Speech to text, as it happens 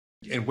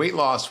And weight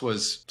loss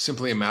was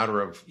simply a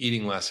matter of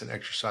eating less and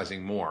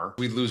exercising more.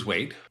 We'd lose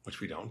weight, which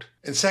we don't.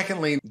 And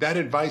secondly, that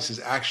advice is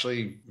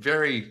actually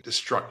very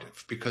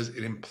destructive because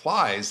it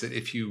implies that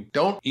if you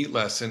don't eat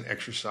less and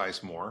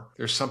exercise more,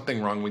 there's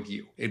something wrong with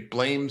you. It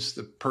blames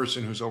the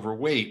person who's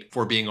overweight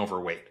for being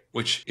overweight,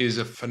 which is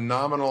a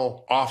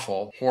phenomenal,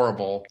 awful,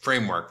 horrible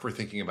framework for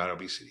thinking about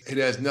obesity. It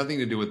has nothing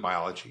to do with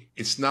biology.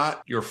 It's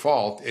not your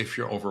fault if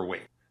you're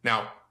overweight.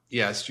 Now,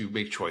 yes, you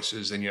make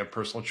choices and you have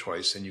personal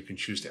choice and you can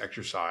choose to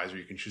exercise or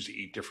you can choose to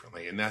eat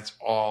differently. And that's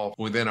all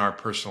within our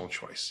personal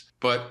choice.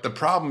 But the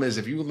problem is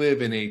if you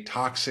live in a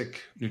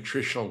toxic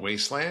nutritional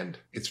wasteland,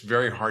 it's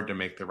very hard to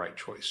make the right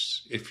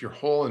choice. If your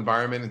whole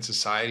environment and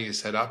society is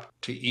set up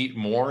to eat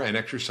more and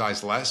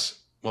exercise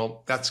less,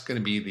 well, that's going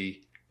to be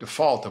the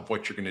default of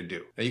what you're going to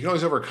do. Now, you can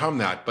always overcome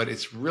that, but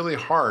it's really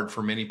hard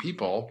for many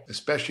people,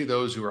 especially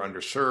those who are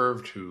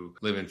underserved, who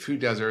live in food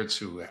deserts,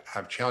 who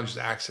have challenges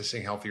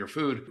accessing healthier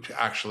food, to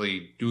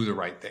actually do the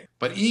right thing.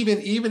 But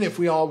even if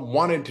we all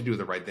wanted to do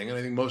the right thing, and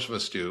I think most of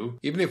us do,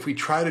 even if we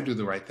try to do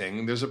the right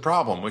thing, there's a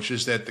problem, which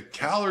is that the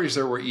calories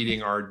that we're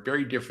eating are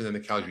very different than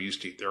the calories we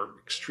used to eat. They're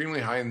extremely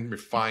high in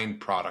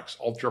refined products,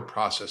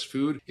 ultra-processed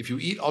food. If you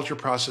eat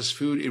ultra-processed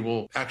food, it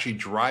will actually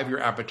drive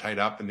your appetite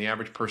up, and the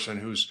average person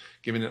who's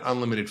given an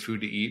unlimited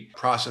food to eat,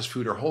 processed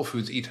food or whole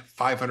foods, eat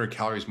 500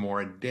 calories more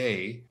a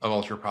day of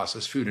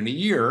ultra-processed food. In a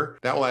year,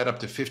 that will add up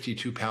to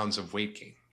 52 pounds of weight gain.